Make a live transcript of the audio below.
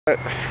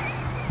Works.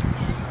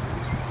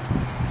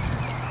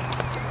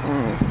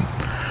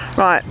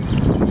 Right,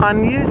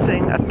 I'm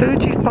using a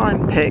Fuji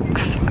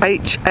Finepix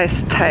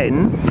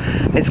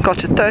HS10. It's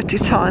got a 30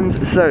 times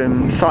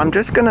zoom, so I'm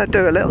just going to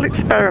do a little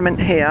experiment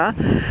here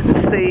and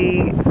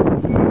see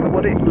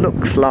what it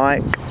looks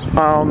like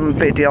on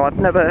video. I've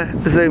never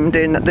zoomed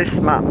in this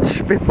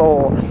much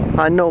before.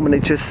 I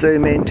normally just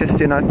zoom in just,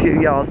 you know, a few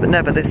yards, but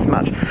never this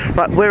much.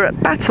 Right, we're at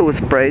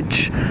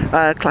Battlesbridge,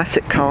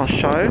 classic car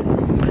show,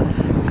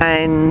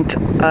 and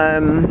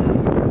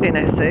in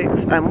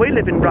Essex, and we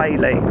live in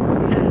Rayleigh,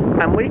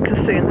 and we can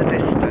see in the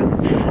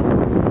distance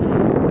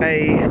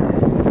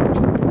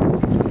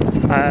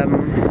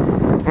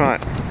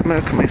right,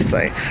 where can we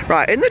see?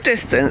 Right, in the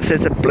distance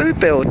there's a blue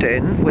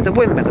building with a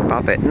windmill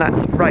above it, and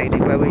that's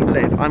Rayleigh where we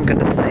live. I'm going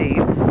to see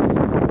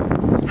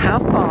how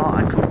far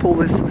I can pull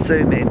this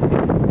zoom in.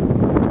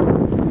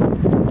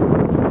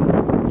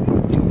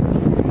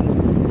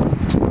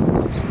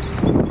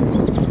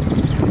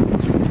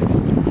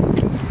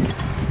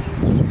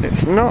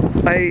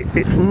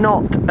 It's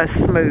not a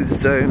smooth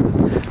zoom.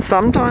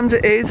 Sometimes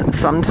it is,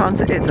 sometimes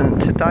it isn't.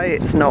 Today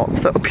it's not,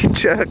 so it'll be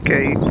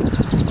jerky.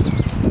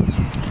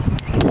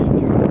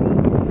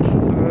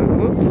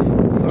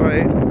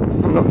 Sorry,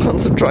 I'm not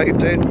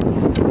concentrating.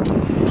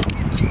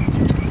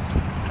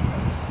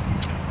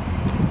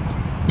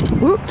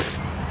 Whoops,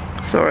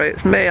 sorry,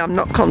 it's me, I'm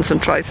not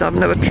concentrating. I've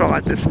never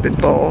tried this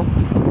before.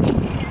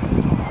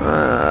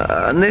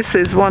 And this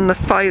is one of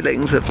the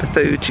failings of the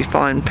Fuji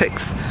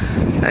Finepix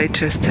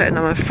HS10.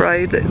 I'm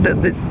afraid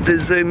that the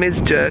zoom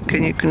is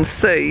jerking. You can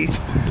see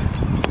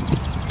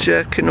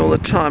jerking all the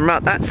time.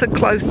 Right, that's the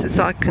closest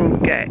I can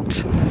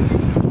get.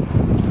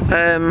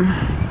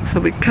 So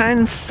we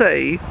can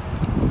see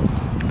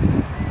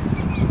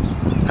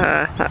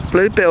that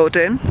blue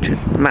building, which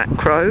is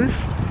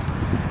macros,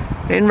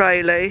 in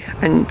Rayleigh,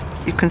 and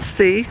you can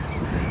see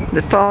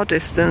the far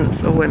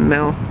distance a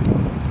windmill.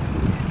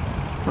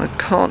 I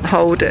can't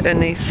hold it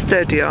any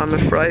steadier, I'm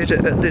afraid,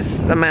 at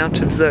this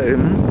amount of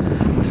zoom,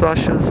 so I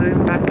shall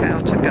zoom back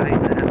out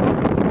again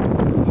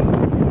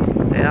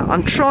now. Yeah,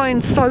 I'm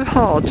trying so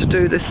hard to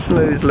do this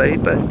smoothly,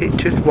 but it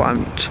just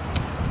won't.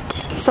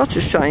 Such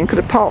a shame, because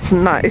apart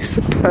from that, it's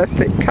a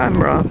perfect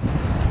camera,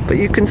 but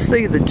you can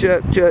see the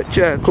jerk, jerk,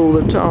 jerk all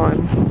the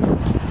time.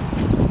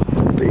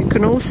 But you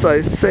can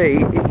also see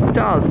it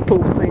does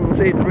pull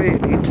things in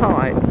really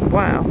tight.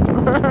 Wow.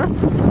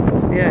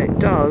 Yeah, it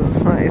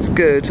does. That is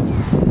good.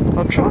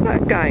 I'll try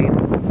that again.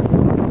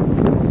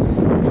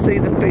 To see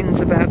the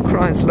fins of our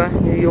Chrysler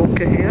New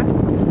Yorker here.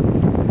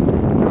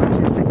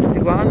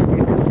 1961.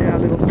 You can see our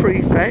little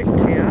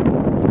Prefect here,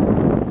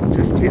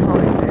 just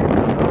behind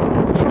it. So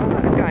I'll try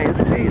that again.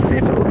 See if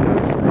it will go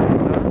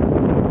smoother.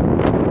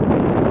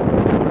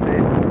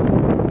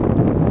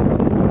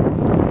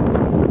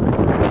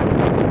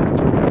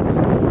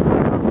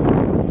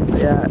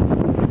 Yeah.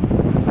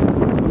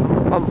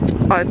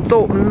 I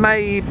thought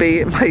maybe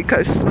it may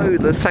go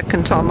smoother the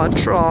second time I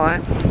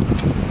try,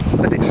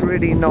 but it's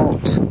really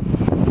not.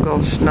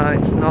 Gosh, no,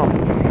 it's not.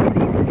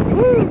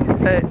 Woo!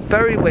 It's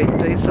very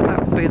windy, so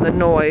that would be the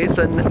noise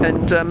and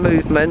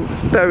movement.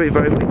 It's very,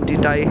 very windy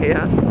day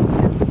here.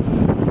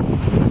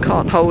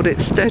 Can't hold it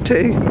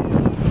steady.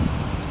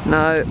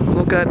 No,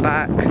 we'll go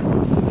back.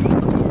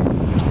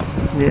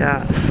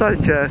 Yeah, so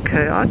jerky.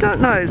 I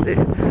don't know.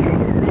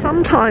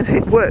 Sometimes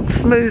it works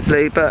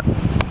smoothly, but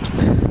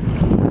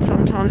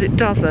sometimes it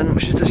doesn't,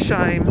 which is a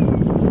shame.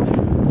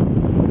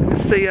 You can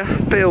see a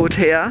field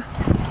here.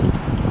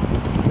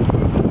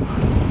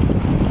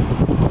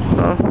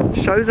 I'll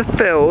show the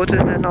field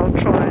and then I'll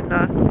try and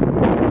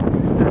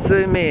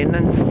zoom in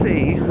and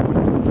see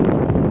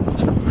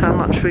how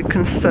much we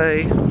can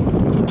see.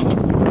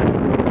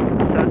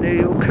 So New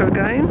Yorker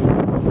again.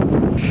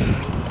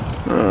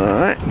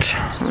 Alright,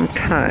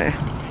 okay.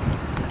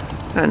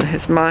 And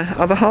here's my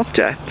other half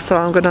Jeff. So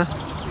I'm going to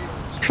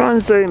try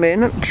and zoom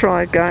in and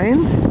try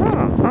again.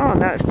 Oh,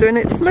 now it's doing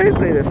it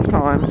smoothly this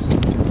time.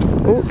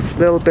 Oops, a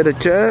little bit of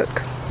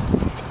jerk.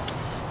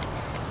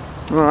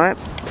 Right,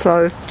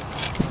 so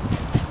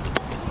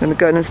I'm going to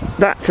go, and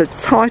that's as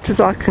tight as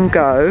I can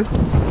go.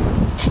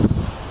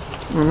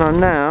 And I'm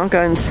now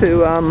going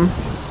to,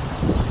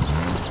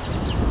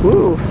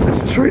 ooh,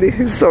 this is really,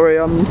 sorry,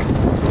 I'm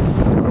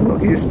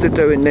not used to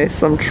doing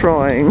this. I'm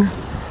trying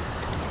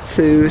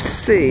to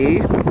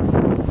see.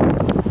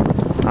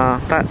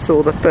 That's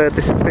all the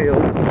furthest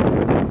fields.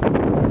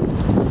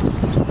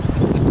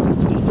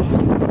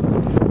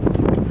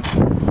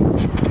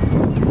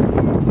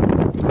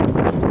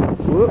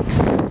 Whoops.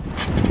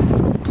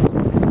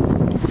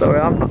 Sorry,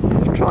 I'm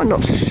trying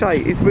not to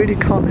shake, you really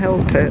can't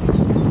help it.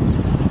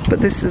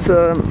 But this is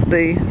the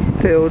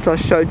fields I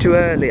showed you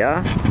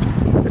earlier,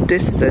 the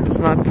distance,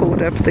 and I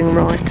pulled everything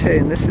right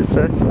in. This is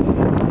the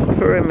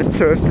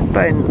perimeter of the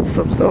fence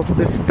of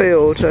this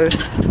field.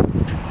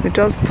 It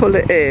does pull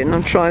it in.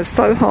 I'm trying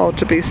so hard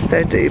to be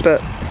steady,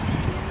 but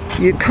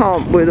you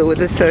can't with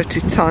a 30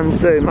 times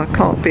zoom. I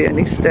can't be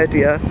any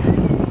steadier,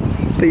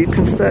 but you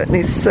can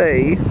certainly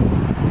see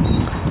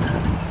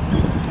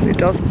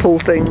does pull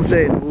things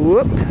in.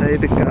 Whoop, there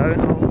we go.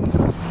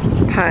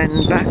 I'll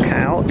pan back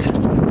out.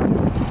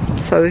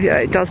 So yeah,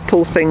 it does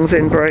pull things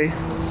in very,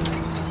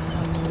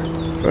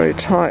 very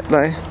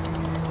tightly.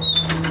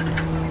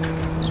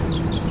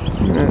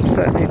 Yeah, it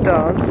certainly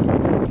does.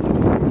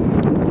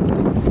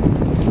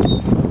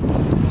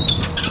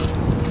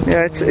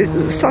 Yeah,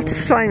 it's such a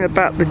shame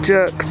about the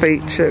jerk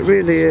feature, it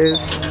really is.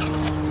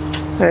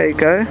 There you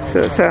go,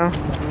 so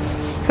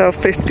that's our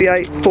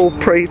 58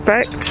 Ford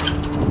Prefect.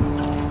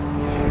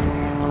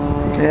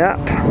 Yep.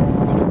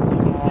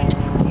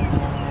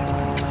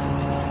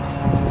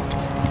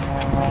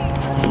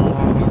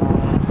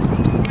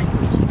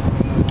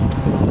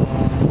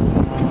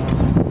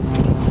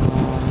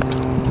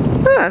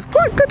 Yeah, that's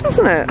quite good,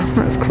 isn't it?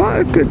 That's quite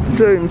a good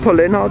zoom pull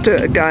in. I'll do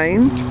it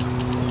again.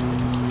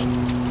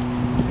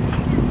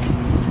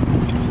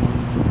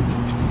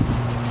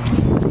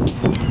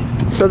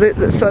 So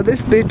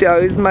this video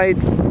is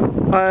made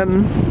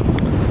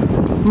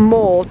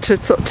more to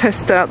sort of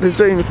test out the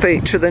zoom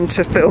feature than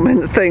to film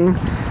anything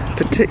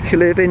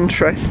particularly of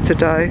interest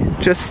today.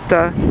 Just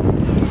because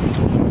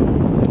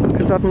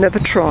I've never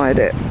tried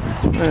it.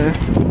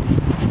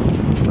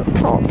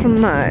 Apart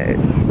from that,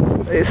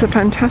 it's a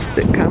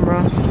fantastic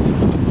camera.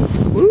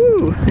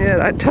 Woo! Yeah,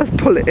 that does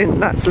pull it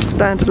in. That's the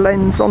standard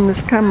lens on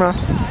this camera.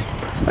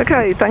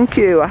 Okay, thank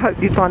you. I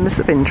hope you find this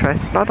of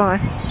interest. Bye bye.